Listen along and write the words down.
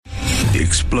The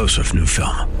explosive new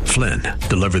film, Flynn,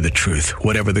 deliver the truth,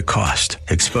 whatever the cost,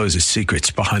 exposes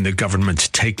secrets behind the government's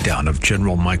takedown of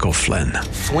General Michael Flynn.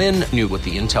 Flynn knew what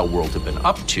the intel world had been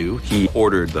up to. He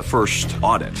ordered the first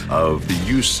audit of the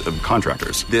use of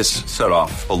contractors. This set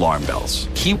off alarm bells.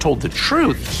 He told the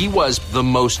truth. He was the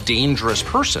most dangerous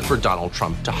person for Donald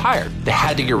Trump to hire. They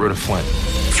had to get rid of Flynn.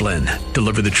 Flynn,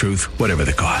 deliver the truth, whatever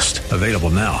the cost. Available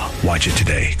now. Watch it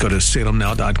today. Go to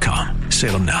salemnow.com.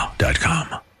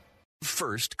 salemnow.com.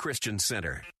 First Christian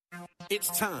Center.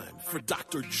 It's time for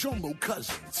Dr. Jomo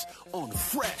Cousins on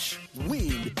Fresh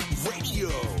Wind Radio.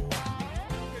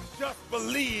 Just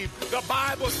believe. The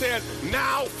Bible says,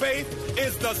 now faith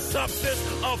is the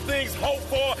substance of things hoped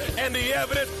for and the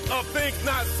evidence of things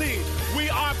not seen. We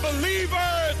are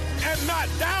believers and not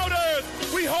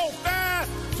doubters. We hold fast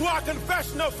to our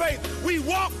confession of faith. We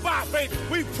walk by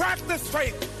faith. We practice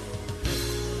faith.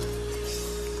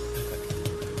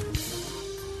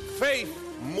 Faith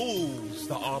moves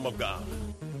the arm of God.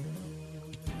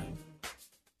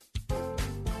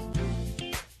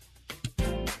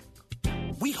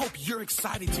 We hope you're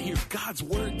excited to hear God's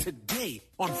word today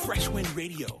on Fresh Wind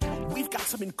Radio. We've got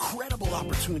some incredible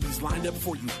opportunities lined up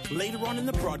for you later on in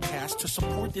the broadcast to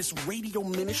support this radio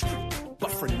ministry.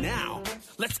 But for now,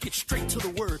 let's get straight to the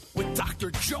word with Dr.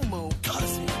 Jomo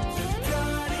Cousins.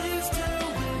 God is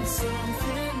doing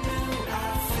something new.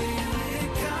 I feel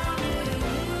it coming.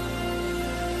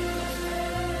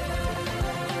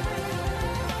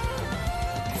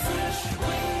 Fresh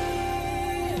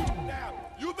Wind. Now,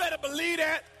 you better believe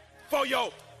that for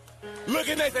your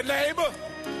looking at the neighbor.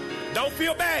 Don't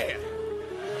feel bad.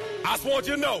 I just want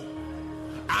you to know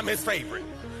I'm his favorite.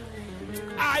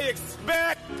 I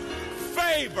expect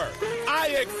favor. I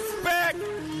expect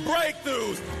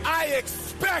breakthroughs. I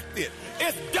expect it.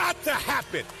 It's got to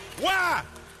happen. Why?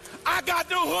 I got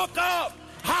to hook up.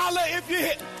 Holler if you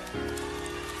hit.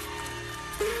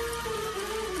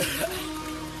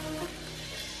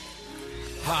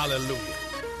 Hallelujah.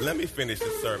 Let me finish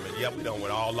the sermon. Yeah, we done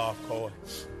went all off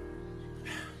course.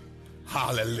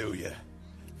 Hallelujah.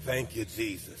 Thank you,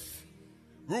 Jesus.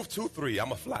 Ruth 2:3,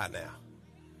 I'm a fly now.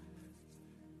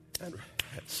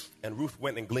 And Ruth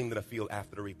went and gleaned in the field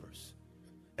after the reapers.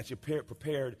 And she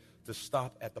prepared to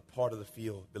stop at the part of the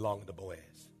field belonging to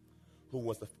Boaz, who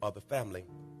was of the family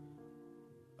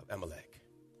of Amalek.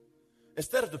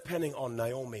 Instead of depending on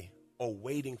Naomi or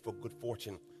waiting for good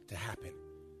fortune to happen,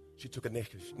 she took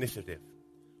initiative.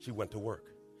 She went to work.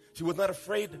 She was not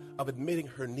afraid of admitting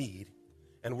her need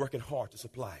and working hard to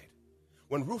supply it.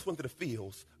 When Ruth went to the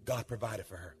fields, God provided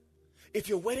for her. If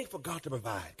you're waiting for God to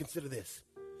provide, consider this.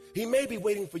 He may be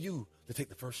waiting for you to take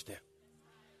the first step,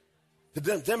 to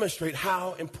demonstrate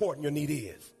how important your need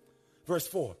is. Verse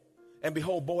 4, and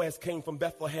behold, Boaz came from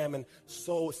Bethlehem and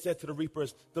so said to the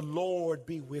reapers, the Lord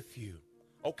be with you.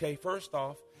 Okay, first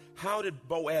off, how did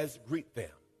Boaz greet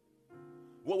them?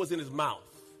 What was in his mouth?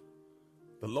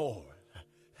 The Lord.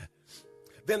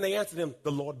 Then they answered him,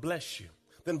 the Lord bless you.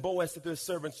 Then Boaz said to his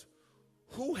servants,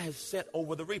 who has set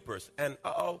over the reapers? And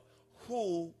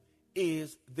who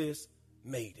is this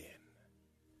maiden?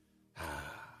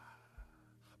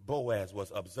 Boaz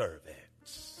was observant.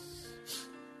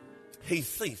 He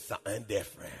sees something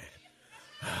different.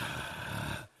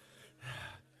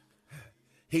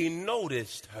 He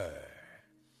noticed her.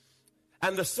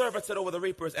 And the servant said over the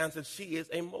reapers answered, she is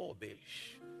a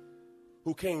Moabish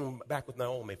who came back with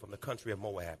Naomi from the country of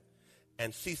Moab.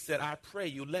 And she said, I pray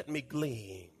you, let me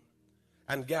glean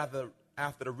and gather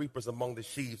after the reapers among the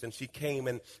sheaves. And she came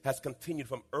and has continued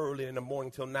from early in the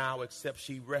morning till now, except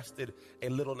she rested a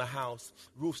little in the house.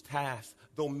 Ruth's task,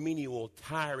 though menial,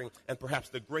 tiring, and perhaps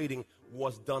degrading,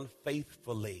 was done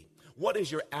faithfully. What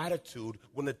is your attitude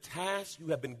when the task you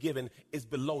have been given is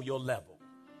below your level?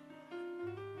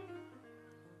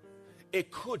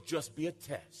 It could just be a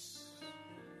test.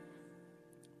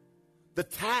 The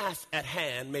task at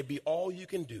hand may be all you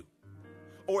can do,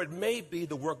 or it may be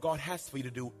the work God has for you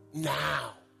to do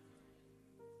now.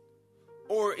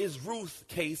 Or is Ruth's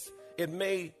case, it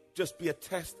may just be a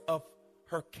test of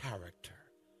her character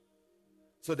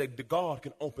so that God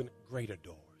can open greater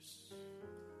doors.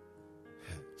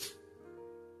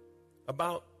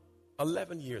 About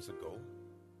 11 years ago,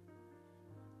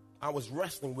 I was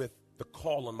wrestling with the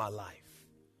call on my life.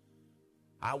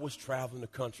 I was traveling the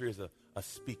country as a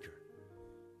speaker,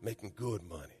 making good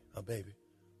money. Oh, baby.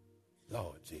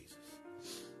 Lord Jesus.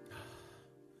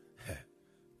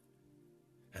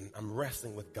 And I'm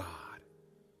wrestling with God.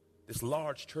 This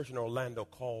large church in Orlando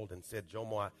called and said,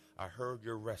 Jomo, I heard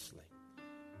you're wrestling.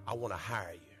 I want to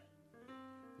hire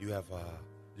you.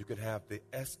 You can have the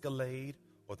Escalade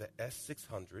or the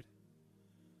S600.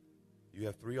 You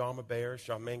have 3 armor bearers.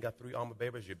 Charmaine got 3 armor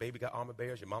bearers. Your baby got armor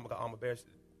bearers. Your mama got armor bearers.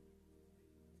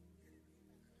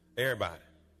 Everybody.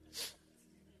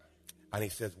 And he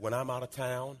says, when I'm out of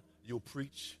town, you'll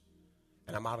preach.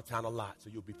 And I'm out of town a lot, so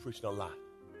you'll be preaching a lot.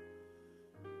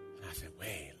 And I said,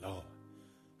 wait, Lord,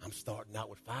 I'm starting out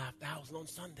with 5,000 on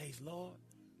Sundays, Lord.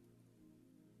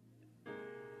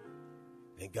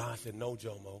 And God said, no,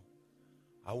 Jomo,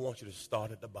 I want you to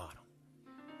start at the bottom.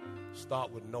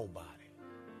 Start with nobody.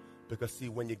 Because, see,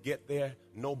 when you get there,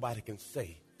 nobody can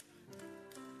say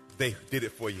they did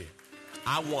it for you.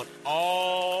 I want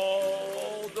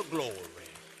all the glory.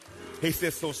 He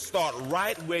says, so start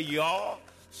right where you are.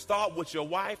 Start with your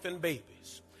wife and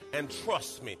babies. And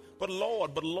trust me. But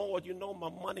Lord, you know my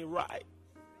money right.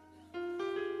 I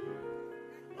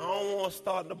don't want to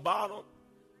start at the bottom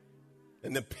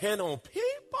and depend on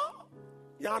people.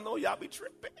 Y'all know y'all be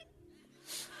tripping.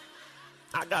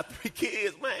 I got 3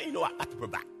 kids, man. You know I got to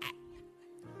provide.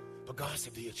 But God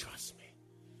said, do you trust me?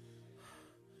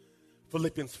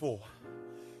 Philippians 4.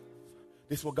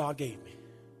 This is what God gave me.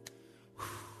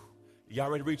 Y'all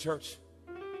ready to read, church?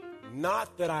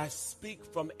 Not that I speak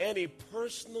from any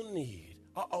personal need.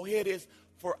 Here it is.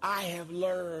 For I have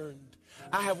learned.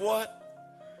 I have what?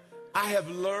 I have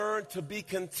learned to be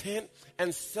content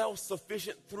and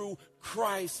self-sufficient through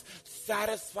Christ,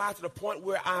 satisfied to the point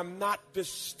where I'm not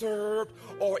disturbed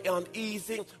or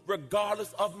uneasy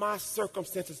regardless of my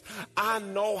circumstances. I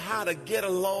know how to get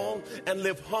along and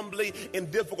live humbly in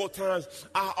difficult times.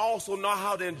 I also know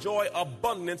how to enjoy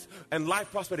abundance and life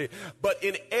prosperity. But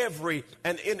in every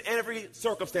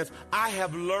circumstance, I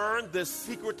have learned the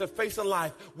secret to facing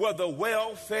life, whether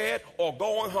well-fed or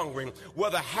going hungry,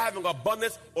 whether having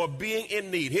abundance or being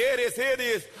in need. Here it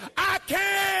is. I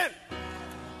can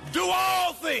do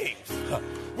all things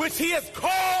which he has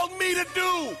called me to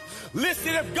do.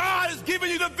 Listen, if God has given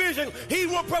you the vision, he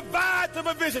will provide the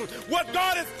provision. What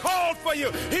God has called for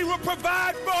you, he will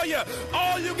provide for you.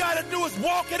 All you got to do is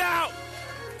walk it out.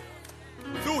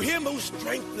 Through him who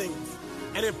strengthens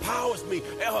and empowers me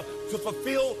to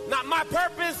fulfill not my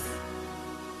purpose,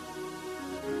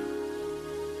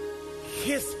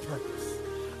 his purpose.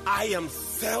 I am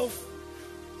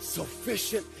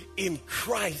self-sufficient in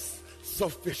Christ's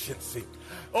sufficiency.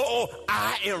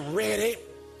 I am ready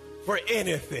for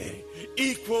anything,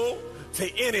 equal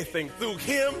to anything through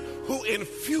him who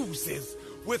infuses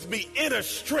with me inner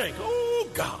strength. Oh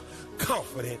God,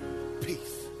 confident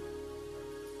peace.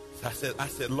 So I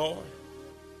said, Lord,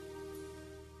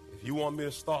 if you want me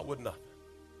to start with nothing,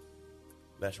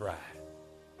 let's ride.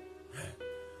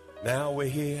 Now we're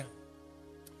here,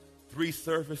 3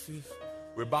 services.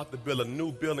 We're about to build a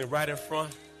new building right in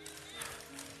front.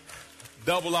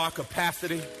 Double our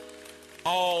capacity,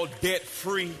 all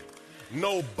debt-free,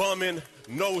 no bumming,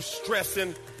 no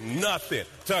stressing, nothing.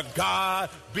 To God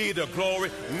be the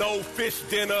glory. No fish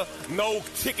dinner, no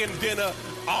chicken dinner,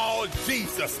 all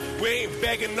Jesus. We ain't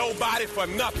begging nobody for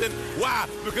nothing. Why?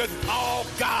 Because it's all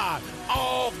God,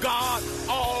 all God,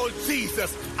 all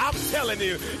Jesus. I'm telling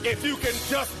you, if you can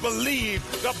just believe,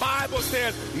 the Bible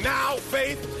says, now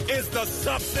faith is the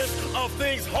substance of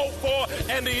things hoped for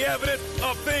and the evidence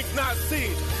of things not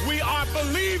seen. We are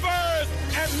believers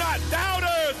and not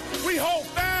doubters. We hold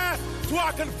fast to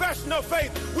our confession of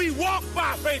faith. We walk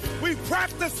by faith. We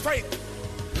practice faith.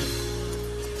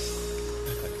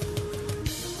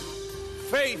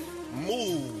 Faith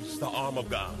moves the arm of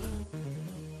God.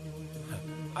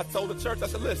 I told the church, I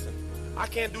said, listen, I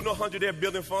can't do no 100-year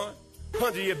building fund.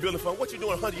 100-year building fund. What you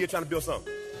doing 100 years trying to build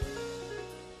something?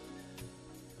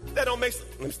 That don't make sense.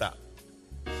 Let me stop.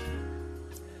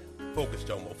 Focus,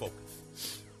 Jomo,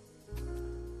 focus.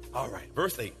 All right,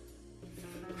 verse 8.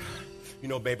 You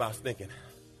know, babe, I was thinking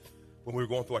when we were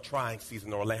going through a trying season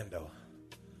in Orlando,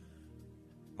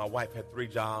 my wife had 3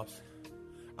 jobs.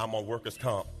 I'm on workers'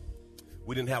 comp.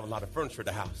 We didn't have a lot of furniture at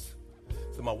the house.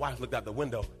 So my wife looked out the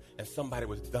window and somebody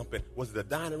was dumping, was it a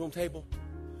dining room table?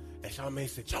 And Charmaine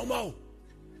said, Jomo,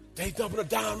 they dumping a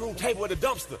dining room table at the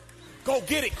dumpster. Go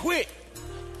get it quick.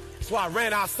 So I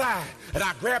ran outside and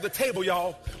I grabbed the table,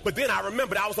 y'all. But then I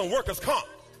remembered I was on workers' comp.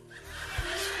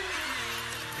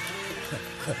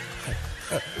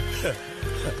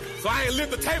 So I ain't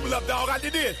lift the table up, dog. I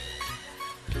did this.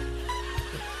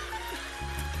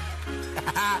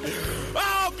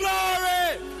 Oh,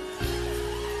 glory!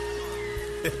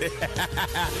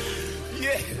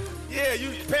 Yeah,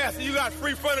 you, Pastor, you got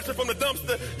free furniture from the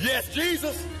dumpster. Yes,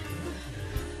 Jesus.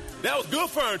 That was good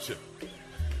furniture.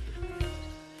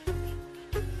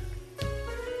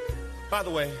 By the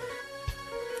way,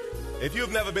 if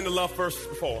you've never been to Love First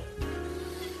before,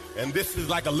 and this is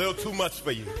like a little too much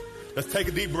for you, let's take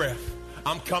a deep breath.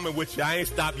 I'm coming with you. I ain't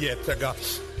stopped yet. To God.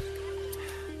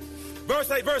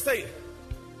 Verse 8.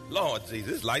 Lord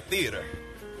Jesus, it's like theater.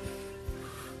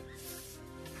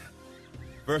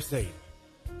 Verse 8.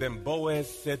 Then Boaz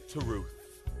said to Ruth,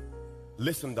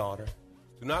 listen, daughter,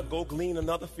 do not go glean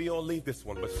another field or leave this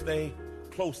one, but stay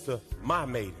close to my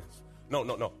maidens.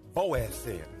 No. Boaz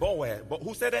said. Boaz.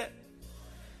 Who said that?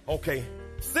 Okay.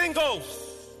 Singles.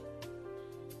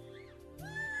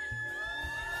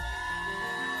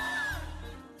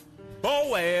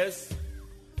 Boaz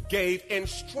gave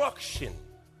instruction,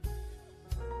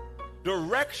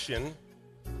 direction,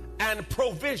 and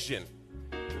provision.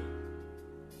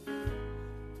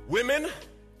 Women,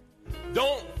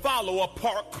 don't follow a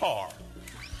parked car.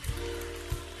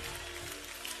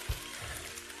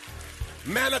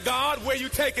 Man of God, where you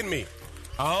taking me?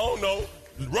 I don't know.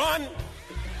 Run.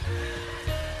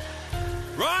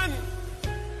 Run.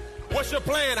 What's your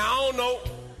plan? I don't know.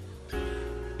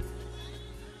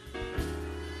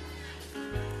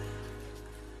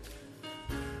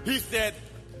 He said,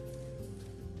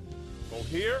 go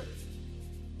here,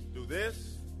 do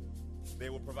this, they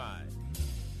will provide.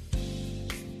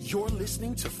 You're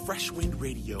listening to Fresh Wind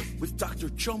Radio with Dr.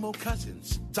 Jomo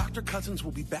Cousins. Dr. Cousins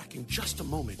will be back in just a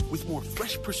moment with more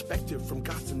fresh perspective from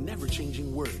God's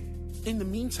never-changing word. In the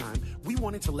meantime, we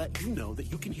wanted to let you know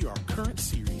that you can hear our current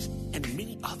series and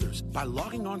many others by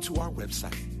logging on to our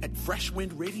website at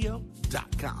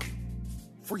freshwindradio.com.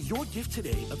 For your gift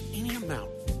today of any amount,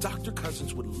 Dr.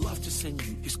 Cousins would love to send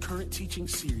you his current teaching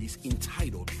series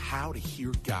entitled How to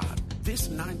Hear God. This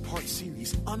 9-part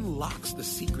series unlocks the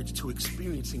secrets to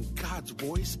experiencing God's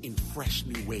voice in fresh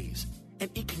new ways, and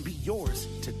it can be yours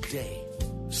today.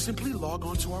 Simply log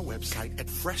on to our website at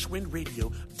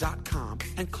freshwindradio.com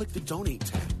and click the Donate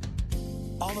tab.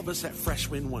 All of us at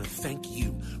Freshwind want to thank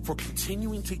you for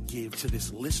continuing to give to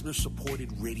this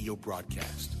listener-supported radio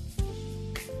broadcast.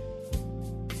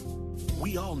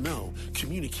 We all know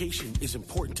communication is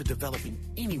important to developing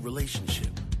any relationship.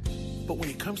 But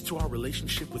when it comes to our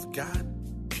relationship with God,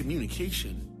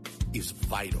 communication is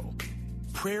vital.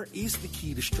 Prayer is the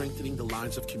key to strengthening the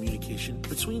lines of communication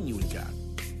between you and God.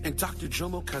 And Dr.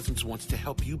 Jomo Cousins wants to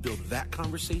help you build that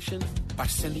conversation by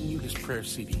sending you his prayer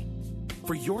CD.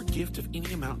 For your gift of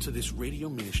any amount to this radio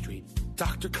ministry,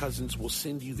 Dr. Cousins will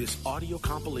send you this audio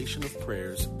compilation of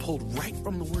prayers pulled right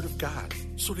from the Word of God.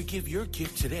 So to give your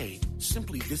gift today,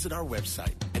 simply visit our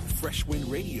website at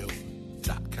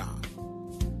freshwindradio.com.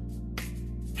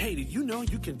 Hey, did you know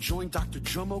you can join Dr.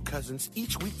 Jomo Cousins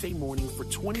each weekday morning for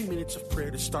 20 minutes of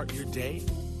prayer to start your day?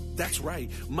 That's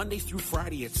right. Monday through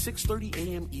Friday at 6:30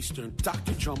 a.m. Eastern,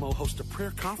 Dr. Jomo hosts a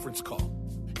prayer conference call.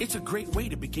 It's a great way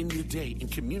to begin your day in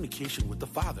communication with the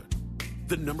Father.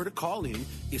 The number to call in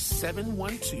is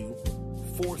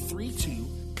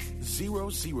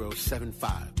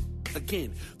 712-432-0075.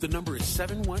 Again, the number is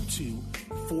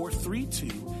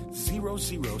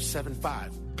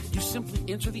 712-432-0075. You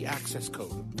simply enter the access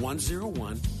code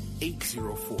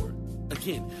 101804.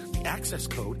 Again, the access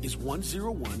code is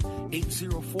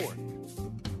 101804.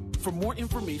 For more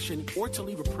information or to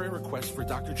leave a prayer request for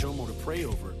Dr. Jomo to pray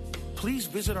over, please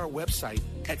visit our website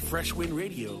at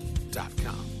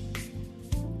freshwindradio.com.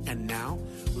 And now,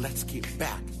 let's get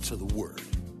back to the Word.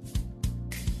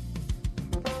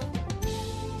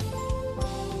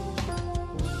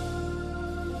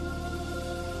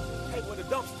 Hey, with the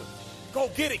dumpster, go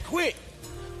get it quick.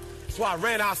 So I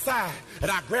ran outside and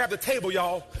I grabbed the table,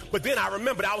 y'all. But then I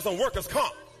remembered I was on workers'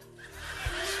 comp.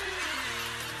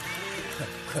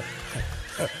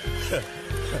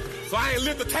 So I ain't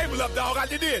lift the table up, dog. I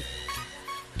did this.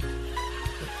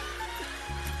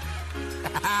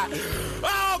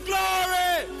 Oh,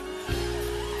 glory!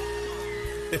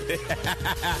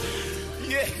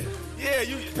 Yeah,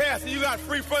 you, Pastor, you got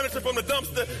free furniture from the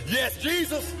dumpster. Yes,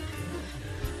 Jesus.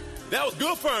 That was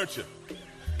good furniture.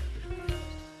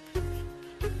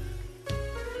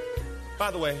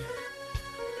 By the way,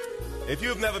 if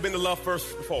you've never been to Love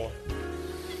First before,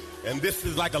 and this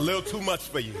is like a little too much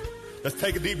for you, let's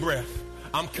take a deep breath.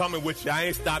 I'm coming with you. I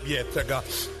ain't stopped yet. To God.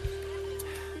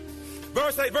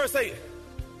 Verse 8.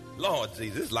 Lord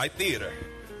Jesus, it's like theater.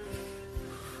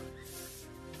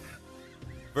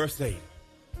 Verse 8.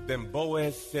 Then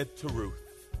Boaz said to Ruth,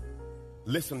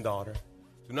 listen, daughter,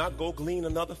 do not go glean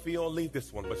another field or leave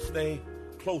this one, but stay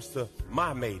close to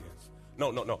my maidens.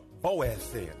 No. Boaz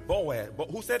said. Boaz.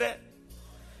 Who said that?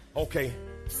 Okay.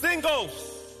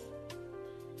 Singles.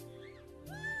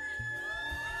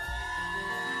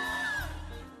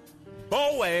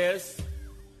 Boaz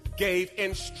gave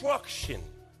instruction,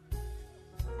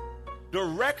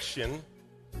 direction,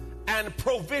 and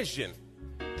provision.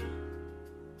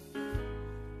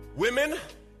 Women,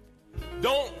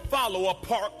 Don't follow a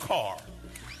parked car.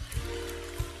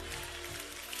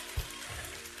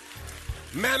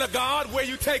 Man of God, where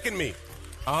you taking me?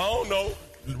 I don't know.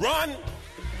 Run.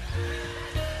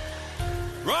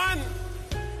 Run.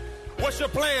 What's your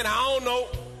plan? I don't know.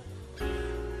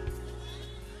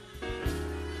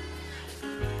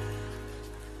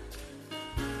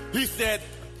 He said,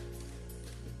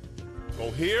 go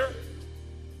here,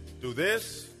 do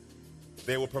this,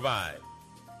 they will provide.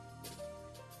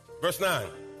 Verse 9,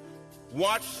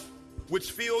 watch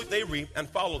which field they reap and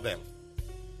follow them.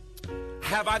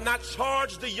 Have I not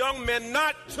charged the young men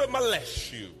not to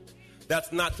molest you?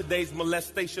 That's not today's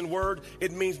molestation word.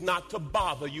 It means not to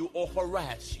bother you or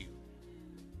harass you.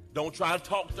 Don't try to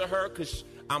talk to her because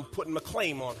I'm putting a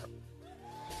claim on her.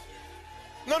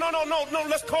 No.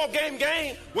 Let's call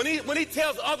game. When he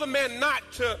tells other men not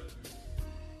to.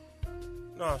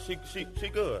 No, she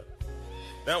good.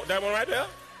 That one right there.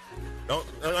 Don't.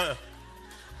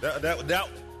 That.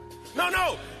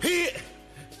 No. He.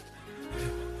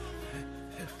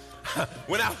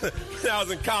 When I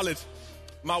was in college,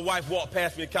 my wife walked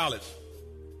past me in college,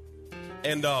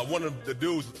 and one of the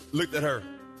dudes looked at her,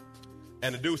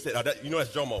 and the dude said, "You know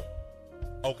that's Jomo."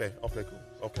 Okay, cool.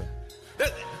 Okay.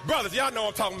 Brothers, y'all know what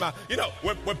I'm talking about. You know,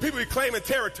 when people be claiming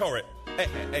territory. Hey.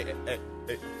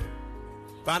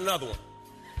 Find another one.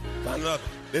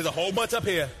 There's a whole bunch up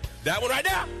here. That one right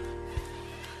there.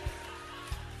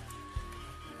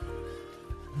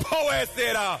 Boaz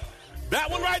said, that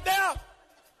one right there.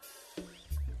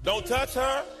 Don't touch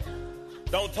her.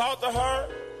 Don't talk to her.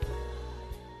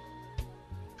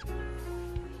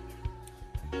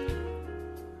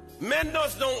 Men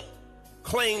just don't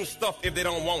claim stuff if they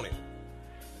don't want it.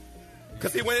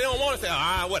 Because see, when they don't want it, say,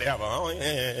 whatever.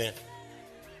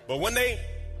 But when they...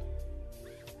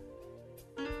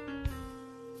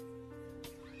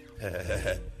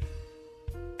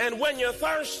 And when you're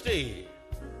thirsty,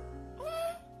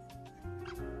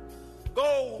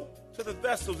 go to the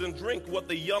vessels and drink what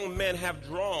the young men have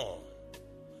drawn.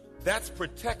 That's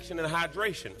protection and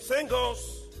hydration.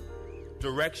 Singles,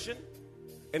 direction,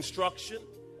 instruction,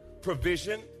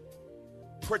 provision,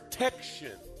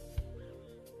 protection.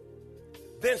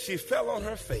 Then she fell on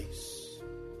her face,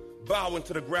 bowing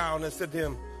to the ground, and said to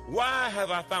him, why have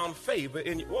I found favor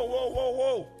in you?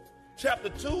 Whoa. Chapter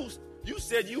 2, you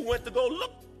said you went to go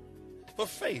look for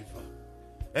favor.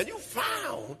 And you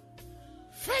found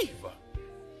favor.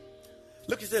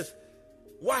 Look, he says,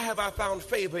 why have I found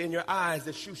favor in your eyes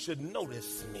that you should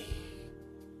notice me,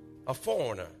 a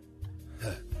foreigner?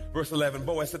 Verse 11,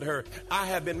 Boaz said to her, I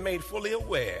have been made fully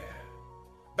aware.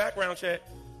 Background check.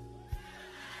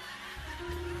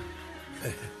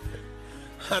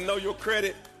 I know your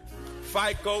credit,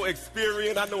 FICO,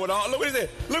 Experian, I know it all. Look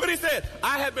what he said.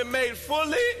 I have been made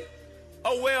fully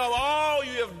aware of all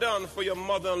you have done for your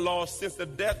mother-in-law since the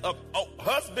death of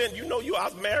husband. You know I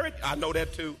was married. I know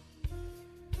that too.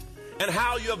 And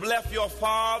how you have left your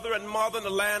father and mother in the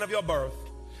land of your birth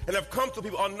and have come to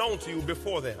people unknown to you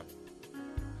before them.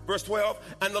 Verse 12,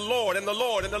 and the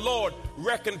Lord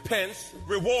recompense,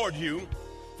 reward you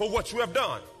for what you have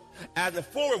done. And the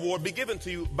full reward be given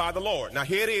to you by the Lord. Now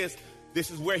here it is.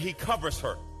 This is where he covers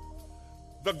her.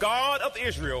 The God of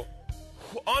Israel,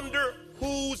 under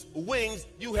whose wings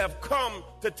you have come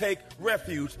to take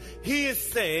refuge. He is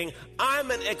saying,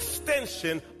 I'm an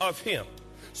extension of him.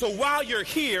 So while you're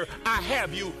here, I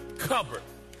have you covered.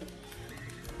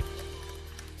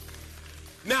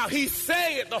 Now he's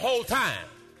saying it the whole time.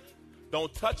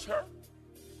 Don't touch her.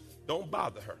 Don't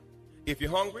bother her. If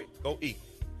you're hungry, go eat.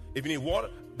 If you need water,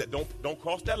 don't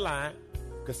cross that line,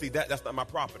 because see, that's not my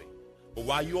property. But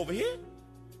while you over here,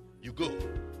 you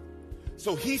good.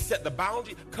 So he set the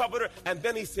boundary, covered her, and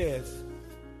then he says,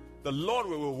 the Lord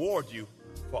will reward you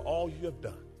for all you have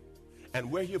done.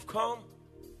 And where you've come,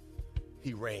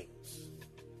 he reigns.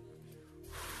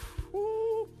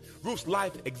 Woo. Ruth's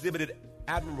life exhibited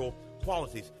admirable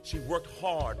qualities. She worked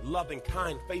hard, loving,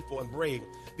 kind, faithful, and brave.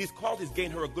 These qualities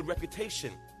gained her a good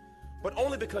reputation, but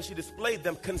only because she displayed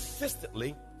them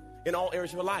consistently in all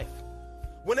areas of her life.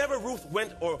 Whenever Ruth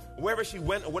went or wherever she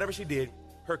went or whatever she did,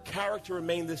 her character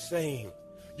remained the same.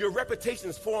 Your reputation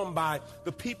is formed by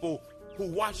the people who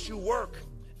watch you work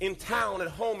in town, at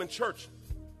home, in church.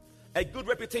 A good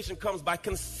reputation comes by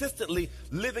consistently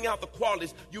living out the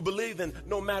qualities you believe in,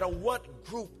 no matter what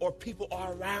group or people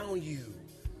are around you.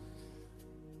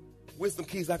 Wisdom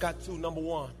keys, I got two. Number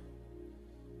one,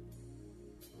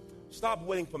 stop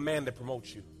waiting for man to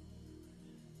promote you.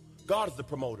 God is the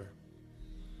promoter.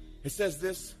 It says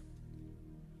this,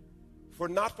 for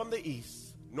not from the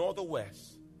east, nor the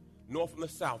west, nor from the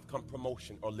south come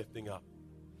promotion or lifting up.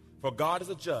 For God is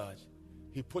a judge.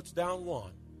 He puts down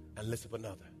one and lifts up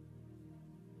another.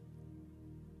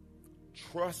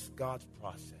 Trust God's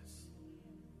process.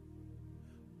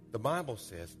 The Bible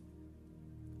says,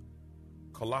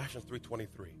 Colossians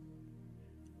 3:23,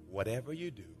 whatever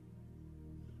you do,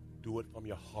 do it from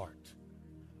your heart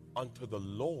unto the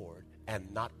Lord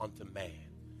and not unto man.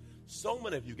 So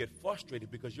many of you get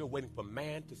frustrated because you're waiting for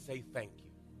man to say thank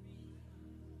you.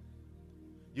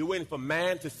 You're waiting for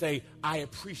man to say, I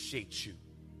appreciate you.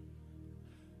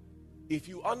 If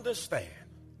you understand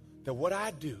that what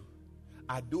I do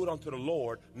it unto the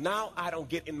Lord, now I don't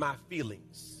get in my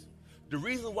feelings. The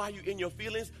reason why you're in your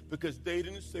feelings, because they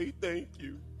didn't say thank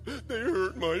you. They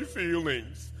hurt my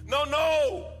feelings.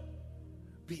 No.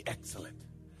 Be excellent.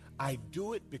 I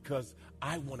do it because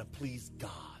I want to please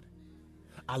God.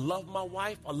 I love my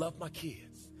wife, I love my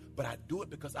kids, but I do it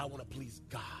because I want to please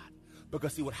God.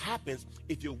 Because see what happens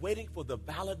if you're waiting for the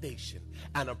validation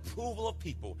and approval of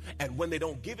people, and when they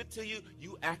don't give it to you,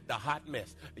 you act a hot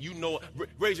mess. You know,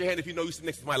 raise your hand if you know you sit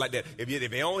next to somebody like that. If they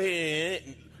don't hear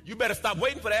it, you better stop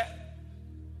waiting for that.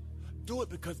 Do it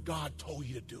because God told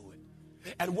you to do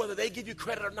it. And whether they give you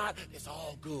credit or not, it's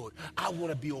all good. I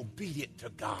want to be obedient to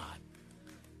God.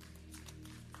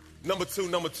 Number two,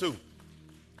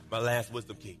 my last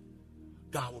wisdom key.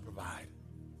 God will provide.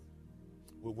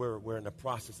 We're in the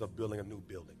process of building a new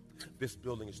building. This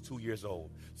building is 2 years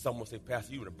old. Someone say,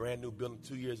 Pastor, you in a brand new building,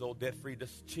 2 years old, debt-free,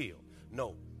 just chill.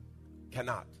 No,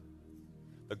 cannot.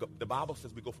 The Bible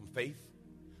says we go from faith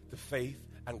to faith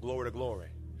and glory to glory.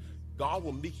 God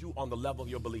will meet you on the level of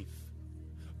your belief.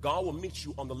 God will meet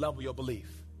you on the level of your belief.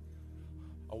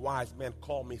 A wise man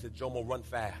called me and said, Jomo, run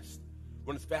fast.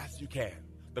 Run as fast as you can.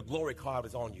 The glory cloud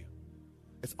is on you.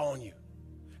 It's on you.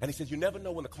 And he says, you never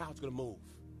know when the cloud's going to move.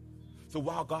 So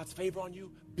while God's favor on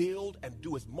you, build and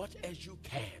do as much as you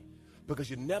can, because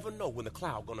you never know when the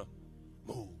cloud's going to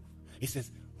move. He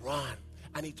says, run.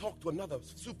 And he talked to another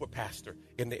super pastor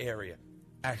in the area,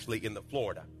 actually in the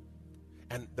Florida.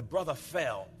 And the brother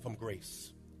fell from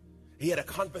grace. He had a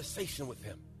conversation with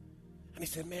him. And he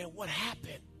said, man, what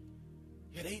happened?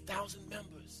 He had 8,000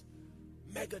 members,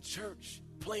 mega church,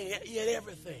 playing, he had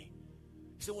everything.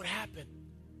 He said, what happened?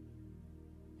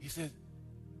 He said,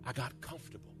 I got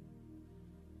comfortable.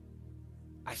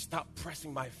 I stopped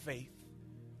pressing my faith,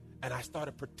 and I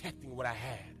started protecting what I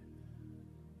had.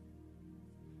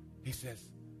 He says,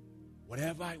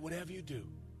 whatever you do,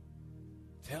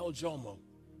 tell Jomo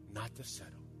not to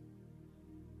settle.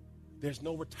 There's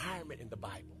no retirement in the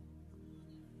Bible.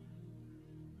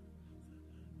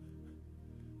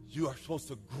 You are supposed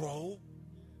to grow,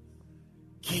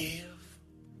 give,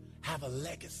 have a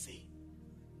legacy.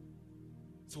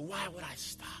 So why would I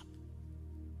stop?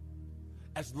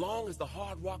 As long as the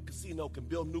Hard Rock Casino can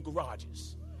build new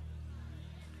garages.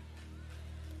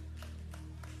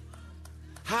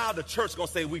 How the church gonna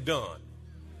say we done?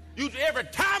 Every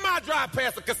time I drive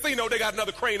past a casino, they got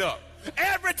another crane up.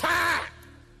 Every time.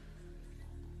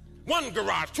 One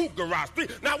garage, two garage, three.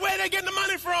 Now where are they getting the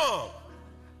money from?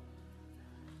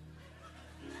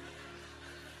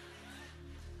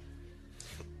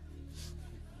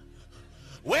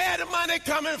 Where the money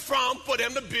coming from for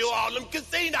them to build all them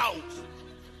casinos?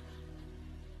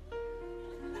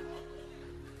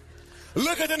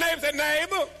 Look at the neighbor and say,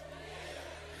 neighbor,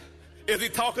 is he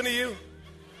talking to you?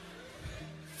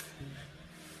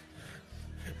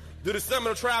 Do the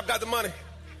Seminole tribe got the money?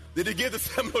 Did he give the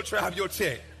Seminole tribe your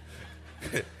check?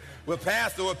 Well,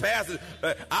 Pastor,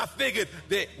 I figured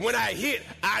that when I hit,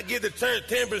 I give the church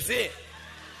 10%.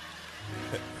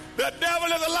 The devil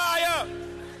is a liar.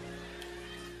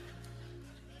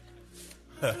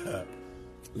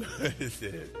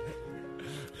 Listen.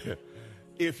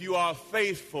 If you are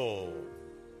faithful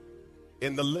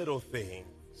in the little things,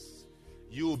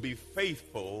 you will be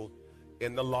faithful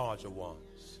in the larger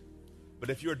ones. But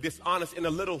if you're dishonest in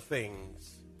the little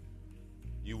things,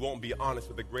 you won't be honest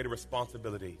with the greater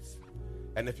responsibilities.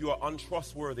 And if you are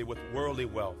untrustworthy with worldly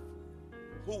wealth,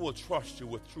 who will trust you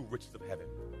with true riches of heaven?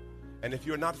 And if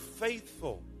you're not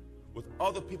faithful with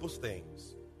other people's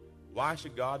things, why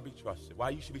should God be trusted?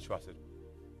 Why you should be trusted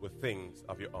with things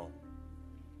of your own?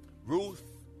 Ruth,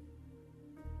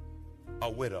 a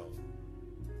widow,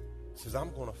 says,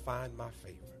 I'm going to find my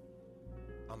favor.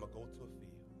 I'm going to go to a field.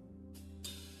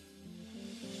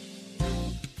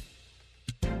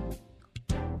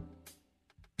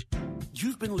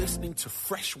 You've been listening to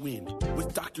Fresh Wind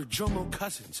with Dr. Jomo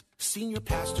Cousins, Senior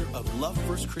Pastor of Love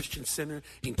First Christian Center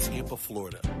in Tampa,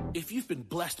 Florida. If you've been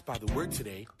blessed by the word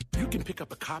today, you can pick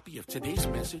up a copy of today's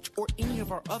message or any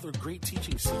of our other great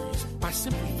teaching series by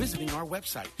simply visiting our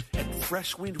website at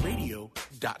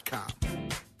freshwindradio.com.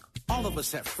 All of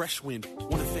us at Fresh Wind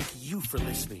want to thank you for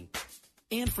listening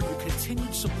and for your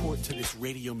continued support to this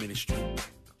radio ministry.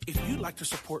 If you'd like to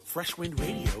support Fresh Wind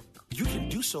Radio, you can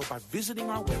do so by visiting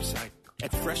our website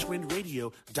at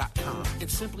freshwindradio.com and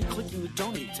simply clicking the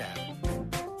Donate tab.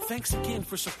 Thanks again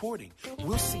for supporting.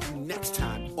 We'll see you next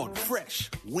time on Fresh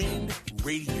Wind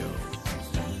Radio.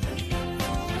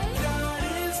 God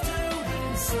is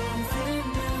doing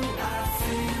something new. I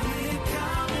feel it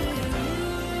coming.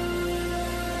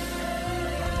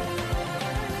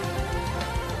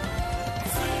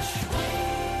 Fresh Wind.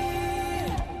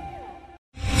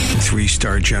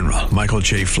 3-star General Michael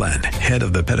J. Flynn, head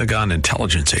of the Pentagon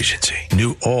Intelligence Agency,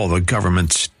 knew all the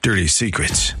government's dirty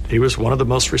secrets. He was one of the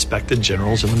most respected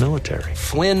generals in the military.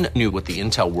 Flynn knew what the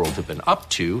intel world had been up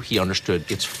to. He understood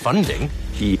its funding.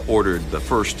 He ordered the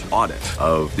first audit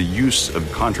of the use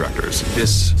of contractors.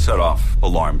 This set off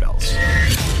alarm bells.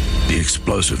 The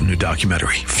explosive new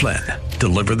documentary, Flynn,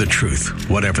 Deliver the Truth,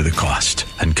 Whatever the Cost,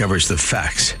 uncovers the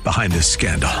facts behind this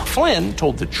scandal. Flynn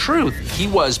told the truth. He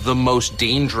was the most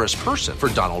dangerous person for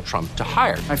Donald Trump to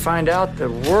hire. I find out the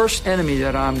worst enemy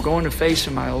that I'm going to face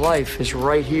in my life is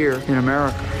right here in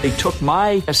America. They took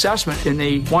my assessment and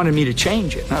they wanted me to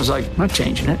change it. And I was like, I'm not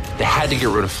changing it. They had to get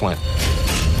rid of Flynn.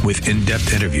 With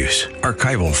in-depth interviews,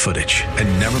 archival footage,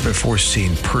 and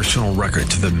never-before-seen personal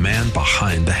records of the man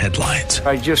behind the headlines.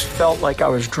 I just felt like I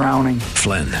was drowning.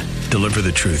 Flynn, Deliver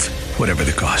the Truth, Whatever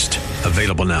the Cost.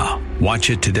 Available now.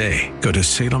 Watch it today. Go to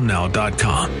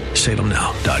salemnow.com.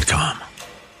 salemnow.com.